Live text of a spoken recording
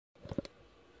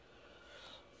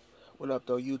What up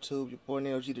though, YouTube? Your boy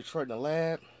NateOGDetroit in the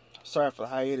lab. Sorry for the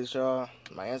hiatus, y'all.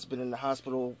 My aunt's been in the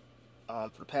hospital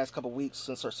for the past couple weeks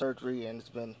since her surgery, and it's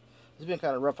been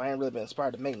kind of rough. I ain't really been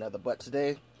inspired to make another, but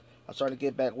today I'm starting to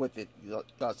get back with it. You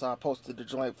saw I posted the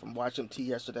joint from WatchMT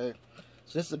yesterday,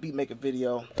 so this is a beat making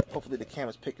video. Hopefully the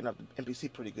camera's picking up the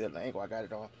MPC pretty good. The angle I got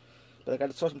it on, but I got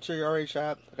the source material already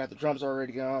shot. I got the drums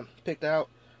already picked out.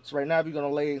 So right now we're gonna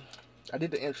lay. I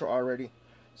did the intro already.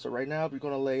 So right now we're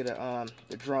gonna lay the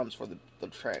drums for the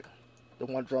track, the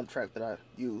one drum track that I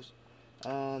use.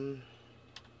 Make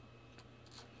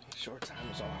sure time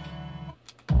is off.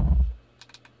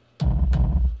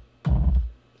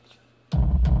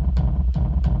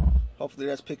 Hopefully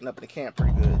that's picking up in the cam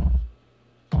pretty good.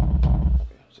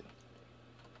 Okay, so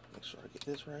make sure I get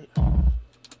this right.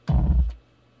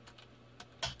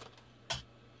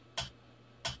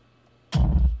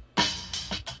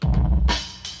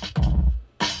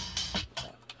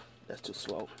 That's too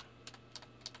slow.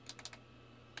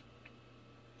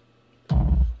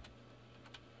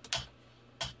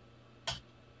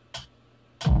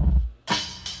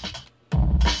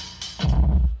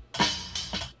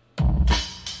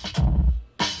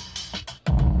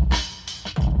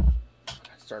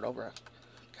 Start over. I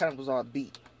kind of was on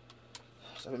beat,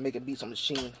 so I've been making beats on the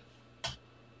machine.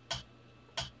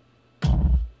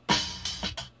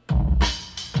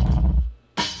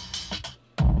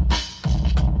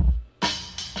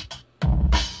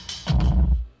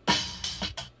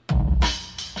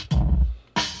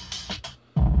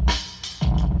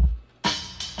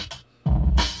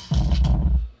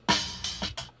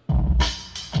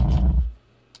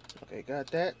 Okay, got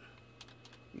that.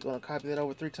 You're gonna copy that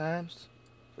over 3 times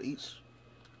for each,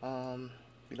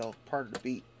 part of the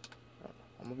beat.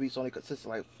 My beats only consist of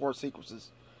like 4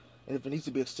 sequences, and if it needs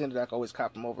to be extended, I can always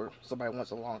copy them over. Somebody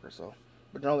wants it longer, so.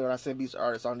 But normally when I send beats to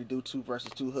artists, I only do 2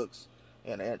 verses, 2 hooks,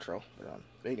 and an intro.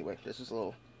 But anyway, this is a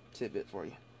little tidbit for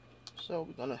you. So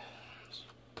we're gonna.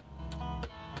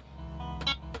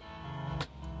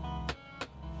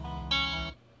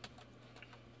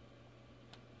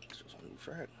 This is a new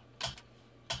track.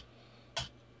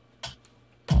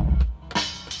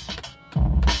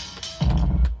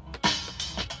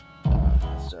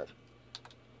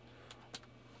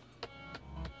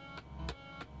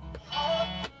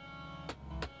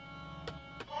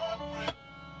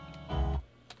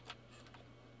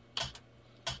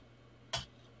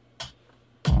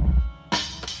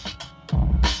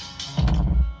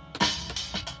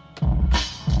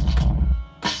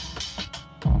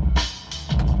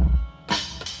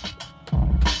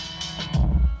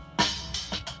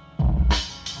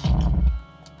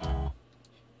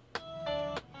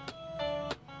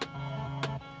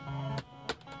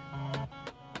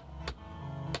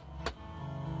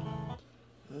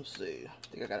 Let's see. I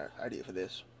think I got an idea for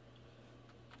this.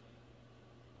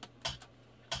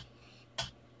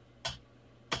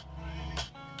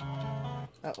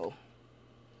 Uh-oh.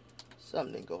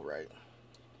 Something didn't go right.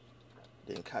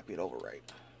 Didn't copy it over right.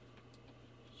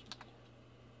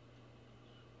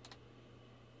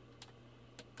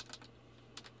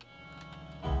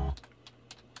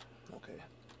 Okay.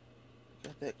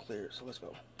 Got that cleared, so let's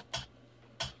go.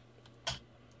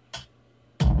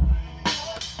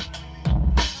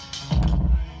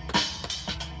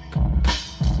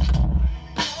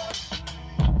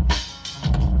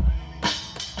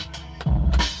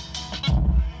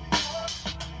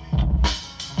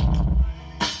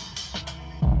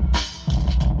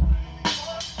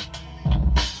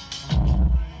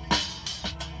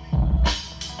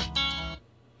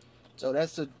 So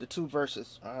that's the 2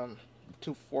 verses,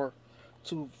 2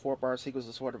 4-bar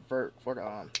sequences for the verse.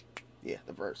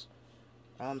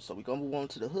 So we're gonna move on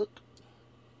to the hook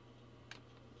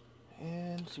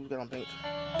and see what we got on page.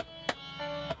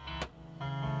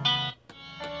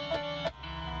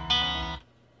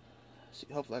 See,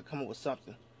 hopefully I come up with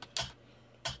something.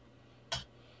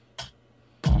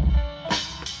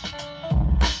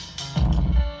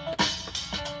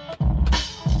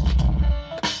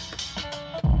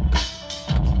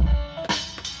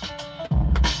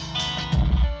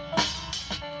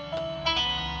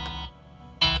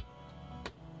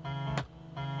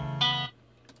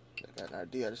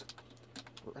 I just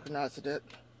recognized that.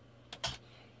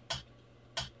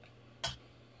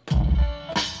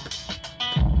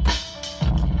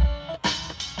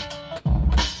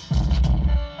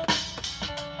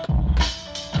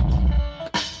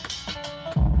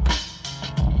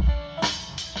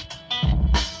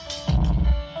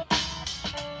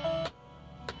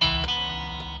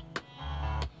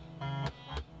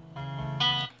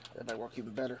 That might work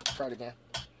even better. Try it again.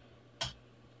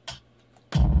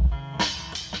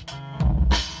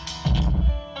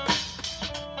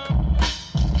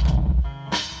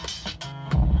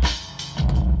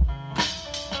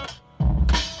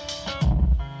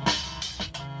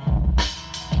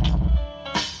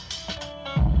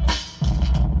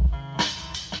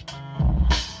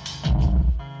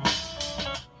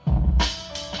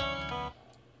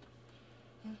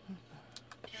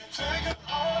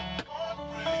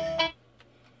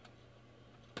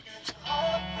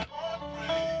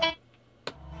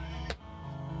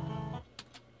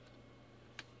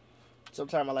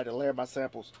 Sometimes I like to layer my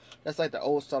samples. That's like the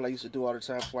old style I used to do all the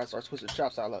time before I start switching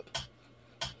chops out up.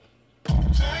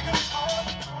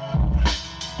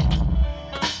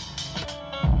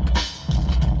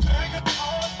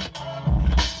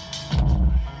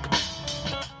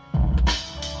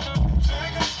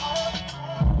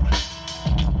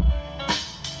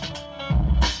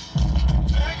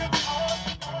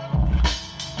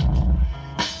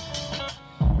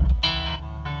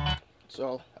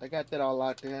 So I got that all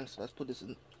locked in. So let's put this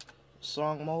in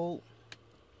song mode.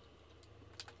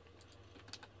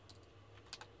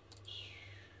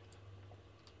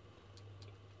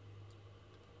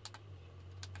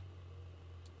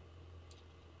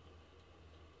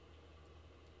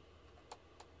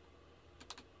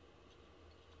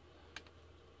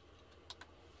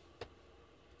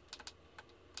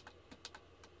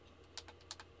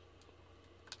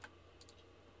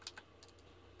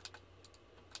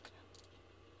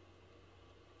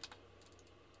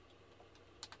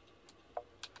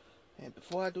 And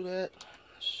before I do that,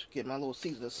 get my little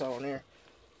seasoning salt on there.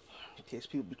 In case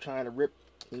people be trying to rip,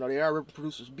 you know, they are ripping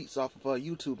producers' beats off of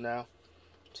YouTube now.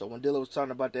 So when Dilla was talking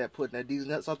about that, putting these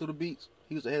nuts all through the beats,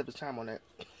 he was ahead of his time on that.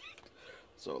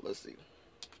 So let's see.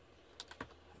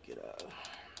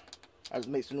 I just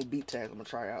made some new beat tags I'm gonna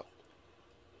try out.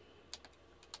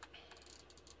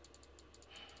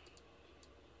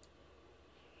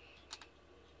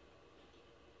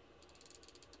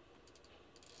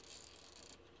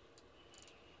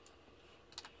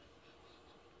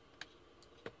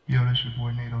 Yo, that's your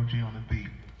boy NateOG on the beat.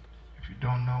 If you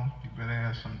don't know, you better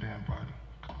ask some damn body.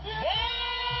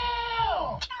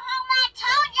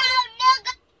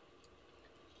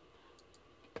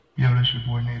 Yo, that's your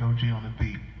boy NateOG on the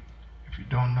beat. If you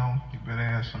don't know, you better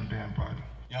ask some damn body.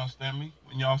 You understand me?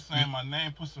 When y'all saying my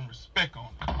name, put some respect on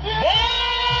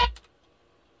it.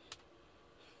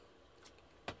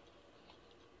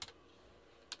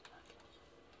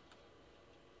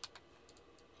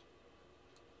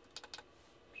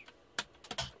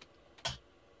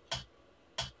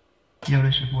 Yo,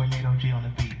 that's your boy NateOG on the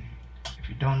beat. If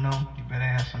you don't know, you better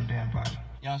ask some damn body.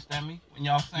 You understand me? When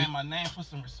y'all saying my name, put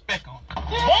some respect on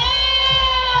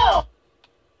it.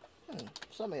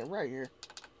 Something ain't right here.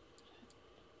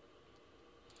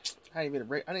 I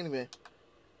didn't even.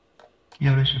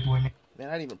 Yo, that's your boy Nate. Man,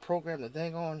 I didn't even program the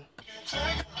thing on.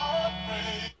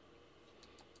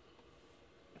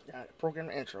 Yeah, program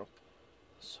the intro.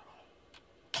 So.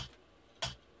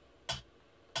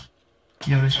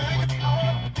 Yo, that's your boy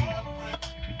NateOG on the beat.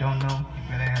 If you don't know, you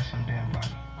better ask some damn body.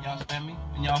 You understand me?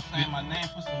 When y'all saying my name,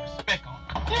 put some respect on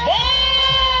it.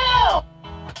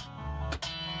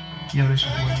 Yo, this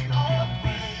your boy NateOG on the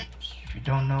beat. If you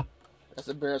don't know, that's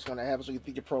embarrassing when that happens when you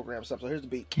think your program something. So here's the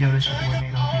beat. Yo, this your boy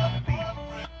NateOG on the beat.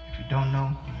 If you don't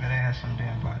know, you better ask some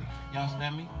damn body. You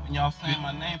understand me? When y'all saying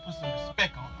my name, put some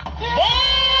respect on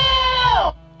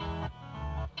it.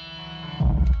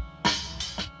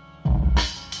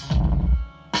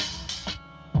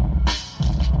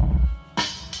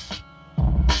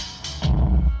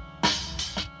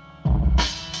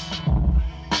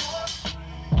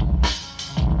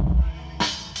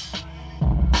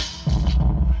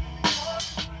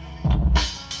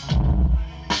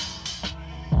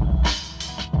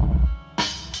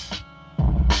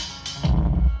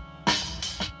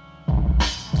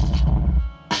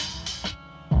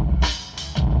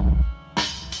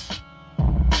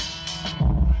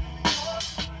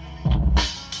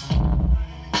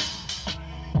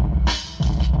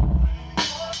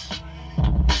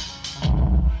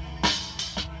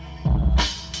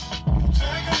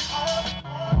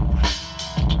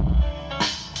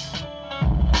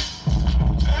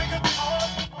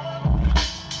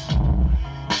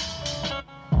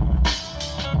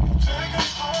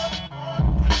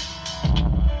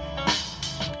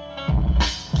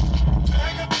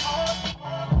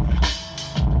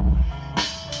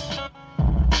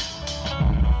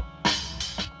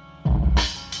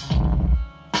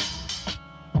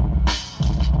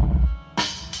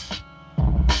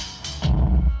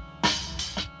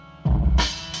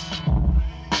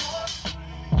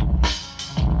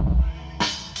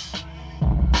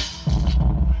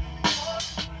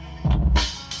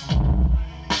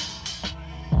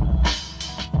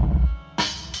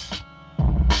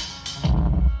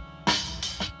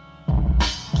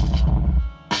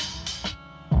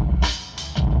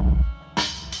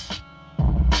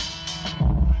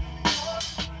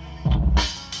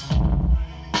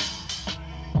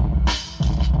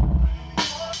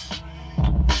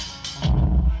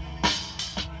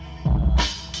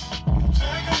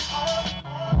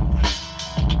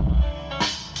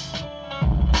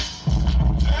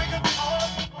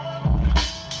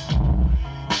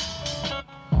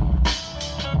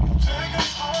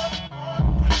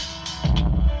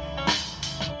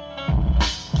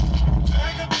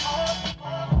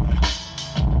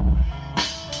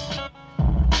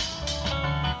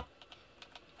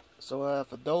 So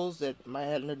for those that might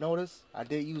hadn't noticed, I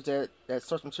did use that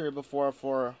source material before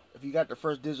for if you got the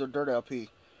first Digital Dirt LP.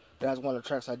 That was one of the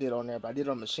tracks I did on there, but I did it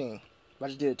on Machine. I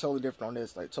just did it totally different on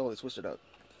this, like totally switched it up.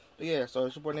 But yeah, so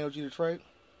it's your boy NateOGDetroit.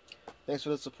 Thanks for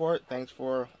the support. Thanks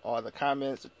for all the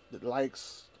comments, the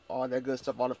likes, all that good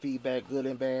stuff, all the feedback, good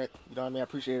and bad. You know what I mean? I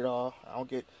appreciate it all. I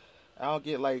don't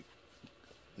get like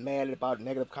mad about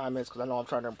negative comments because I know I'm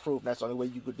trying to improve. And that's the only way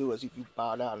you could do it is if you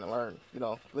bow down and learn. You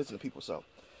know, listen to people. So,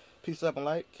 peace up and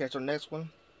light. Catch you on the next one.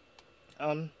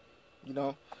 You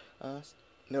know,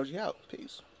 NateOG out.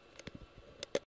 Peace.